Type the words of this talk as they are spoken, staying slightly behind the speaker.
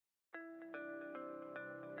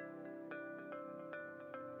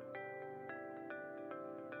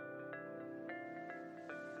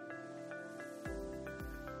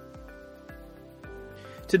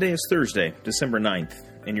Today is Thursday, December 9th,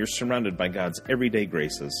 and you're surrounded by God's everyday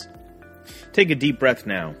graces. Take a deep breath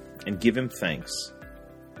now and give Him thanks.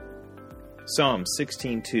 Psalm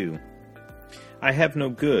 16:2. I have no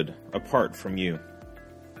good apart from you.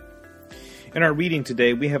 In our reading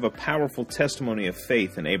today, we have a powerful testimony of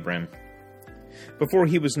faith in Abraham. Before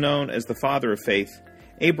he was known as the father of faith,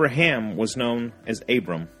 Abraham was known as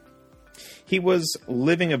Abram. He was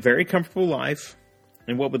living a very comfortable life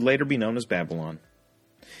in what would later be known as Babylon.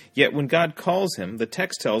 Yet when God calls him, the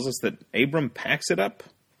text tells us that Abram packs it up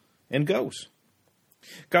and goes.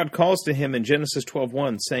 God calls to him in Genesis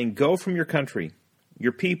 12:1, saying, "Go from your country,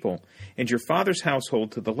 your people, and your father's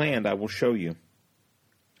household to the land I will show you."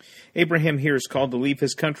 Abraham here is called to leave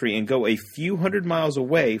his country and go a few hundred miles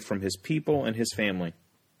away from his people and his family.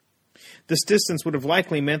 This distance would have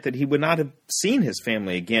likely meant that he would not have seen his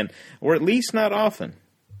family again, or at least not often.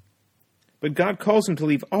 But God calls him to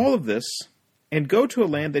leave all of this and go to a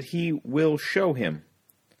land that he will show him.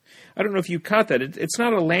 I don't know if you caught that. It's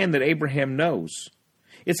not a land that Abraham knows.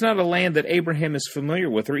 It's not a land that Abraham is familiar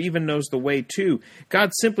with or even knows the way to.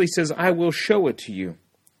 God simply says, I will show it to you.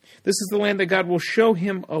 This is the land that God will show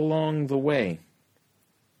him along the way.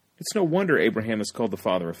 It's no wonder Abraham is called the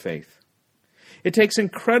father of faith. It takes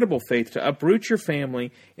incredible faith to uproot your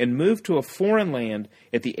family and move to a foreign land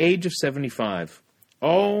at the age of 75,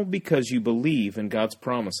 all because you believe in God's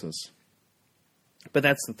promises. But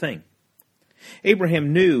that's the thing.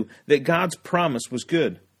 Abraham knew that God's promise was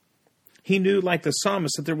good. He knew, like the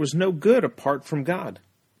psalmist, that there was no good apart from God.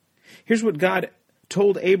 Here's what God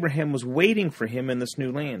told Abraham was waiting for him in this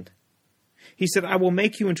new land. He said, I will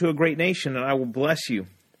make you into a great nation, and I will bless you.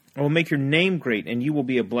 I will make your name great, and you will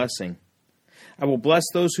be a blessing. I will bless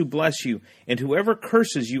those who bless you, and whoever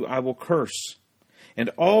curses you I will curse. And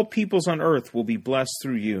all peoples on earth will be blessed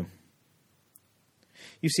through you.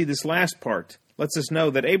 You see, this last part lets us know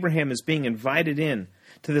that Abraham is being invited in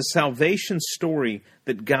to the salvation story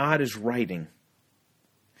that God is writing.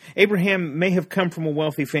 Abraham may have come from a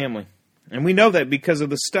wealthy family, and we know that because of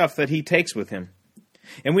the stuff that he takes with him.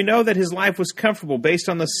 And we know that his life was comfortable based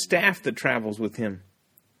on the staff that travels with him.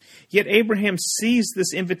 Yet Abraham sees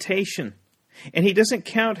this invitation, and he doesn't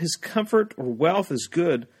count his comfort or wealth as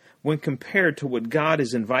good when compared to what God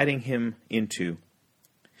is inviting him into.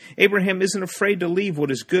 Abraham isn't afraid to leave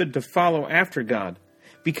what is good to follow after God,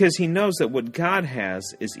 because he knows that what God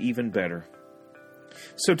has is even better.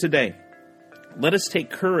 So today, let us take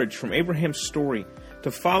courage from Abraham's story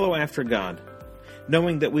to follow after God,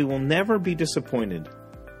 knowing that we will never be disappointed,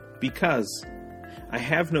 because I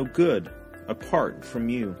have no good apart from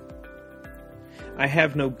you. I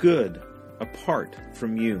have no good apart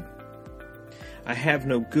from you. I have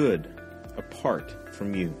no good apart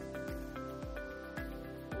from you.